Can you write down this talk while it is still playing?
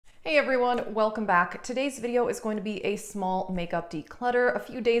Hey everyone, welcome back. Today's video is going to be a small makeup declutter. A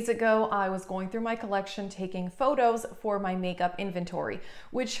few days ago, I was going through my collection taking photos for my makeup inventory,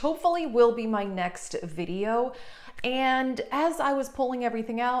 which hopefully will be my next video. And as I was pulling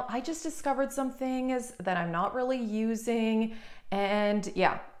everything out, I just discovered some things that I'm not really using. And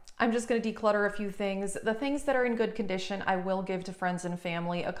yeah, I'm just going to declutter a few things. The things that are in good condition, I will give to friends and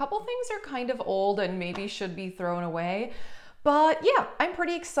family. A couple things are kind of old and maybe should be thrown away. But yeah, I'm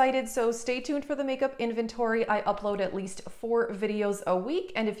pretty excited, so stay tuned for the makeup inventory. I upload at least 4 videos a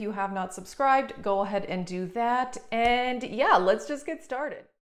week, and if you have not subscribed, go ahead and do that. And yeah, let's just get started.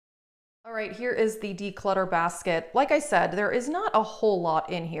 All right, here is the declutter basket. Like I said, there is not a whole lot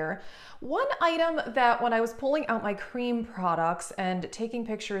in here. One item that when I was pulling out my cream products and taking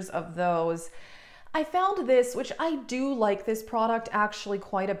pictures of those, I found this, which I do like this product actually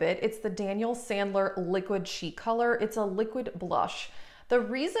quite a bit. It's the Daniel Sandler Liquid Chic color. It's a liquid blush. The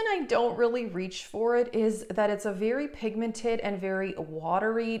reason I don't really reach for it is that it's a very pigmented and very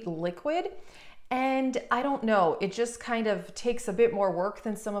watery liquid. And I don't know, it just kind of takes a bit more work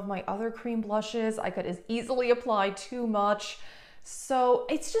than some of my other cream blushes. I could as easily apply too much. So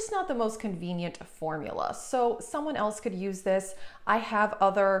it's just not the most convenient formula. So someone else could use this. I have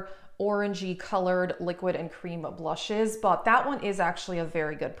other orangey colored liquid and cream blushes, but that one is actually a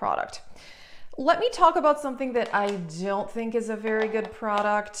very good product. Let me talk about something that I don't think is a very good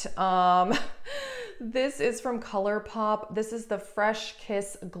product. This is from ColourPop. This is the Fresh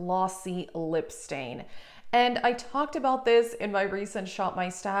Kiss Glossy Lip Stain. And I talked about this in my recent Shop My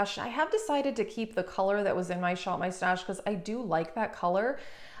Stash. I have decided to keep the color that was in my Shop My Stash because I do like that color.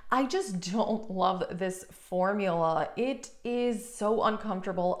 I just don't love this formula. It is so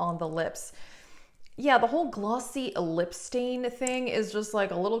uncomfortable on the lips. Yeah, the whole glossy lip stain thing is just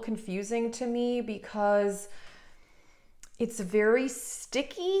like a little confusing to me because it's very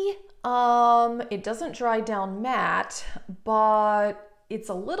sticky. It doesn't dry down matte, but it's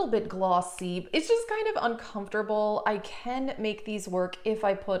a little bit glossy. It's just kind of uncomfortable. I can make these work if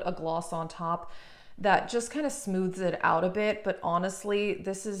I put a gloss on top that just kind of smooths it out a bit, but honestly,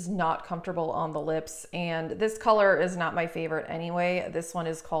 this is not comfortable on the lips, and this color is not my favorite anyway. This one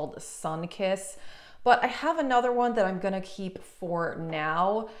is called Sun Kiss, but I have another one that I'm gonna keep for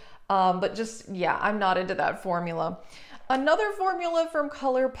now, but just, yeah, I'm not into that formula. Another formula from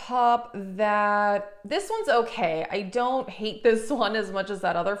ColourPop that, this one's okay. I don't hate this one as much as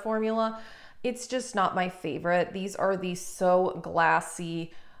that other formula. It's just not my favorite. These are the So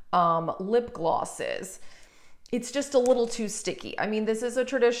Glassy lip glosses. It's just a little too sticky. I mean, this is a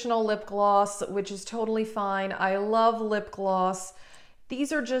traditional lip gloss, which is totally fine. I love lip gloss.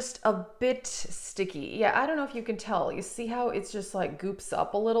 These are just a bit sticky. Yeah, I don't know if you can tell. You see how it's just like goops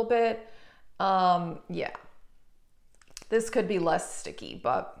up a little bit? Yeah. This could be less sticky,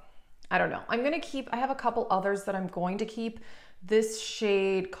 but I don't know. I'm gonna keep, I have a couple others that I'm going to keep. This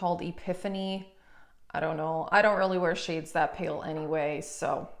shade called Epiphany. I don't know. I don't really wear shades that pale anyway,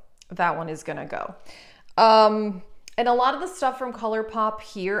 so that one is gonna go. And a lot of the stuff from ColourPop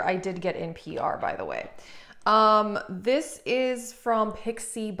here, I did get in PR, by the way. This is from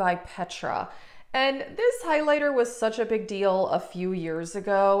Pixie by Petra. And this highlighter was such a big deal a few years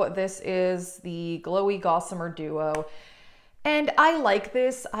ago. This is the Glowy Gossamer Duo. And I like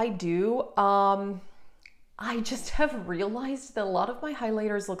this, I do. I just have realized that a lot of my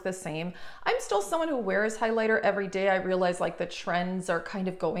highlighters look the same. I'm still someone who wears highlighter every day. I realize like the trends are kind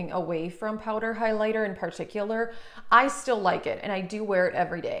of going away from powder highlighter in particular. I still like it and I do wear it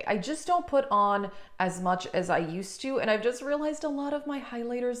every day. I just don't put on as much as I used to, and I've just realized a lot of my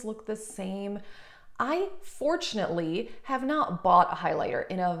highlighters look the same. I fortunately have not bought a highlighter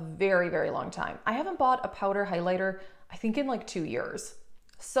in a very, very long time. I haven't bought a powder highlighter, I think, in like 2 years.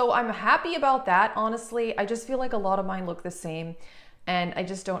 So I'm happy about that, honestly. I just feel like a lot of mine look the same and I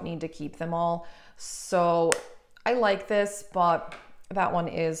just don't need to keep them all. So I like this, but that one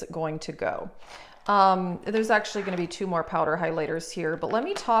is going to go. There's actually going to be 2 more powder highlighters here, but let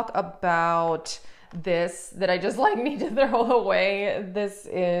me talk about this that I just like need to throw away. This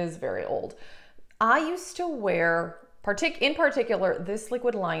is very old. I used to wear, in particular, this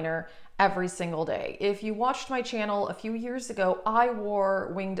liquid liner every single day. If you watched my channel a few years ago, I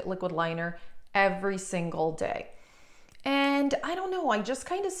wore winged liquid liner every single day. And I don't know, I just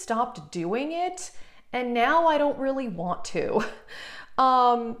kind of stopped doing it, and now I don't really want to.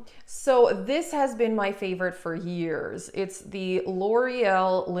 So this has been my favorite for years. It's the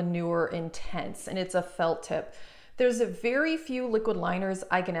L'Oreal Lanure Intense, and it's a felt tip. There's a very few liquid liners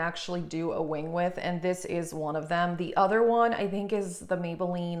I can actually do a wing with, and this is one of them. The other one I think is the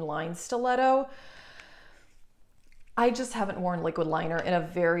Maybelline Line Stiletto. I just haven't worn liquid liner in a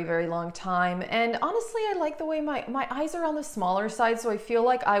very, very long time. And honestly, I like the way my eyes are on the smaller side, so I feel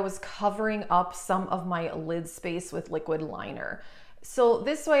like I was covering up some of my lid space with liquid liner. So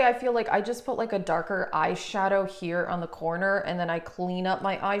this way I feel like I just put like a darker eyeshadow here on the corner, and then I clean up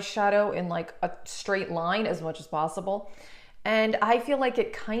my eyeshadow in like a straight line as much as possible. And I feel like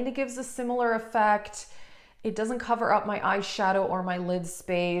it kind of gives a similar effect. It doesn't cover up my eyeshadow or my lid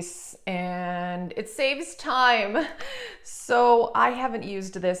space, and it saves time. So I haven't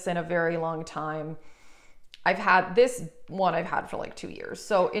used this in a very long time. I've had this one for like 2 years.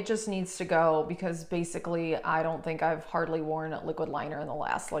 So it just needs to go, because basically I don't think I've hardly worn a liquid liner in the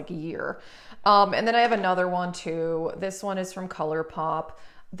last like year. And then I have another one too. This one is from ColourPop.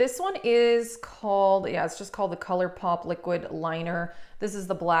 This one is called, yeah, it's just called the ColourPop Liquid Liner. This is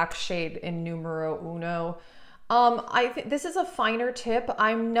the black shade in numero uno. I think this is a finer tip.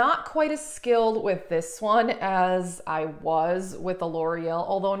 I'm not quite as skilled with this one as I was with the L'Oreal,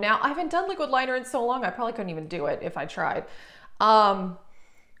 although now I haven't done liquid liner in so long, I probably couldn't even do it if I tried.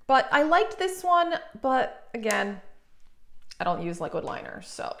 But I liked this one, but again, I don't use liquid liner,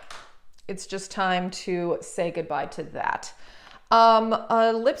 so it's just time to say goodbye to that.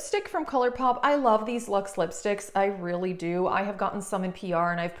 A lipstick from ColourPop. I love these Luxe lipsticks. I really do. I have gotten some in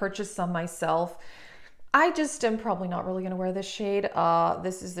PR and I've purchased some myself. I just am probably not really going to wear this shade.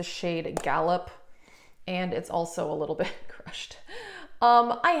 This is the shade Gallop, and it's also a little bit crushed.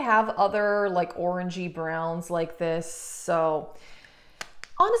 I have other like orangey browns like this. So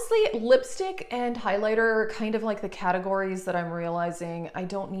honestly, lipstick and highlighter are kind of like the categories that I'm realizing I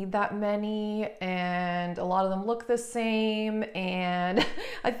don't need that many, and a lot of them look the same. And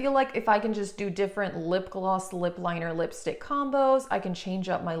I feel like if I can just do different lip gloss, lip liner, lipstick combos, I can change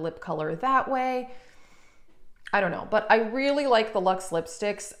up my lip color that way. I don't know, but I really like the Luxe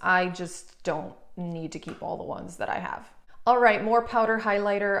lipsticks. I just don't need to keep all the ones that I have. All right, more powder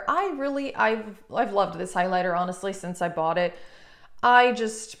highlighter. I've loved this highlighter, honestly, since I bought it. I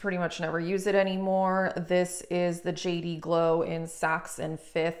just pretty much never use it anymore. This is the JD Glow in Saks and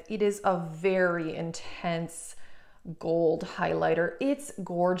Fifth. It is a very intense gold highlighter. It's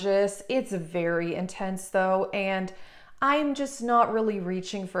gorgeous. It's very intense though, and I'm just not really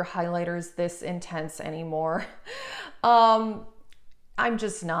reaching for highlighters this intense anymore. I'm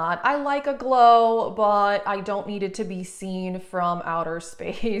just not. I like a glow, but I don't need it to be seen from outer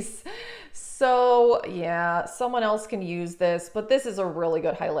space. So yeah, someone else can use this, but this is a really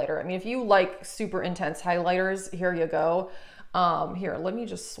good highlighter. I mean, if you like super intense highlighters, here you go. Here, let me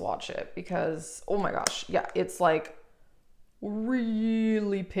just swatch it, because, oh my gosh, yeah, it's like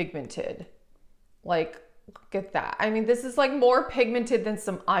really pigmented. Like, look at that. I mean, this is like more pigmented than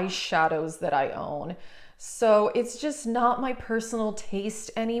some eyeshadows that I own. So it's just not my personal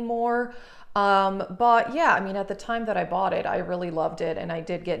taste anymore. But yeah, I mean, at the time that I bought it, I really loved it and I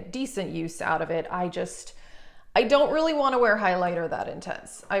did get decent use out of it. I don't really want to wear highlighter that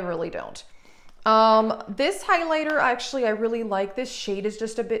intense. I really don't. This highlighter, actually, I really like. This shade is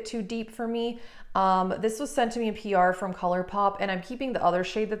just a bit too deep for me. This was sent to me in PR from ColourPop, and I'm keeping the other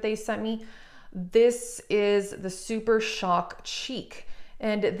shade that they sent me. This is the Super Shock Cheek,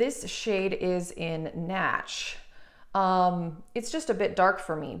 and this shade is in Natch. It's just a bit dark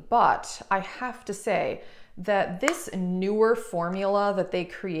for me, but I have to say that this newer formula that they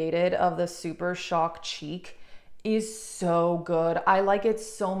created of the Super Shock Cheek is so good. I like it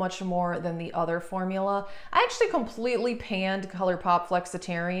so much more than the other formula. I actually completely panned ColourPop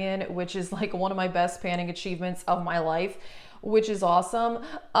Flexitarian, which is like one of my best panning achievements of my life, which is awesome.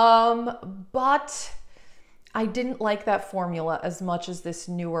 But I didn't like that formula as much as this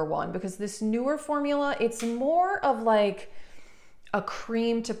newer one, because this newer formula, it's more of like a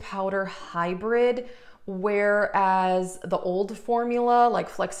cream to powder hybrid, whereas the old formula, like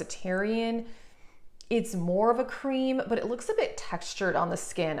Flexitarian, it's more of a cream, but it looks a bit textured on the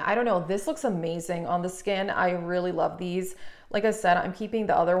skin. I don't know, this looks amazing on the skin. I really love these. Like I said, I'm keeping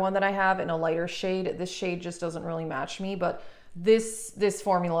the other one that I have in a lighter shade. This shade just doesn't really match me, but this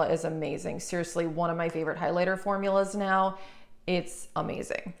formula is amazing. Seriously, one of my favorite highlighter formulas now. It's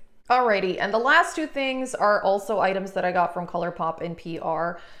amazing. Alrighty, and the last two things are also items that I got from ColourPop in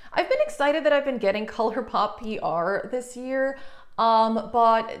PR. I've been excited that I've been getting ColourPop PR this year,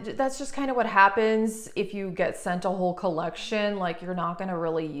 but that's just kind of what happens if you get sent a whole collection. Like, you're not gonna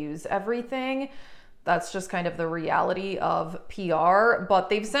really use everything. That's just kind of the reality of PR, but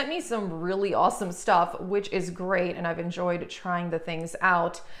they've sent me some really awesome stuff, which is great, and I've enjoyed trying the things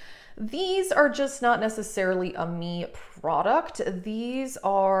out. These are just not necessarily a me product. These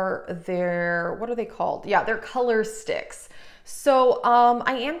are their, what are they called? Yeah, they're color sticks. So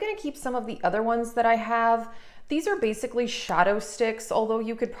I am gonna keep some of the other ones that I have. These are basically shadow sticks, although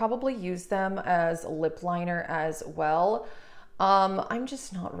you could probably use them as lip liner as well. I'm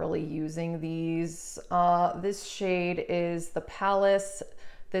just not really using these. This shade is the Palace.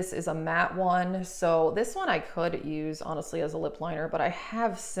 This is a matte one. So this one I could use honestly as a lip liner, but I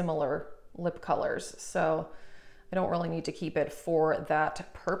have similar lip colors, so I don't really need to keep it for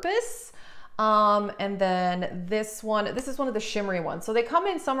that purpose. And then this one, this is one of the shimmery ones. So they come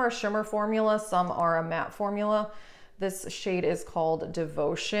in, some are a shimmer formula, some are a matte formula. This shade is called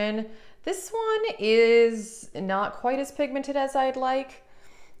Devotion. This one is not quite as pigmented as I'd like.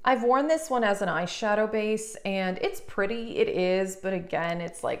 I've worn this one as an eyeshadow base and it's pretty, it is, but again,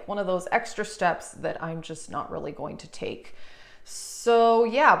 it's like one of those extra steps that I'm just not really going to take. So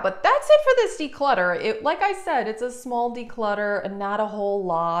yeah, but that's it for this declutter. Like I said, it's a small declutter and not a whole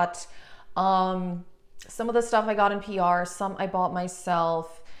lot. Some of the stuff I got in PR, some I bought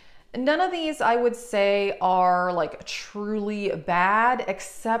myself. None of these I would say are like truly bad,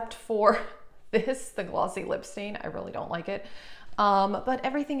 except for this, the glossy lip stain. I really don't like it. But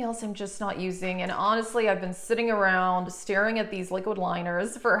everything else I'm just not using. And honestly, I've been sitting around staring at these liquid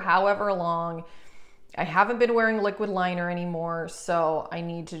liners for however long. I haven't been wearing liquid liner anymore, so I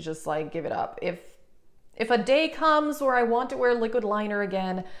need to just like give it up. If a day comes where I want to wear liquid liner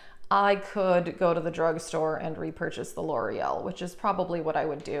again, I could go to the drugstore and repurchase the L'Oreal, which is probably what I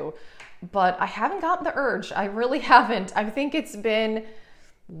would do. But I haven't gotten the urge. I really haven't. I think it's been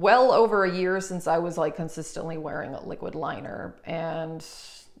well over a year since I was like consistently wearing a liquid liner. And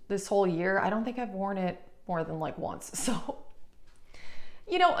this whole year, I don't think I've worn it more than like once. So,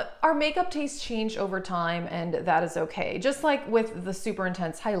 you know, our makeup tastes change over time and that is okay. Just like with the super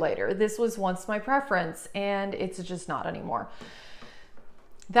intense highlighter, this was once my preference and it's just not anymore.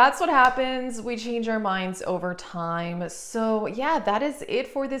 That's what happens. We change our minds over time. So yeah, that is it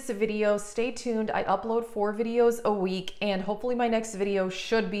for this video. Stay tuned. I upload 4 videos a week and hopefully my next video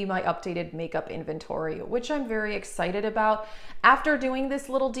should be my updated makeup inventory, which I'm very excited about. After doing this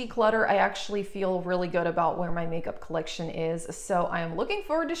little declutter, I actually feel really good about where my makeup collection is. So I am looking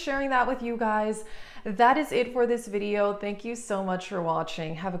forward to sharing that with you guys. That is it for this video. Thank you so much for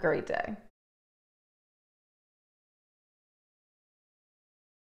watching. Have a great day.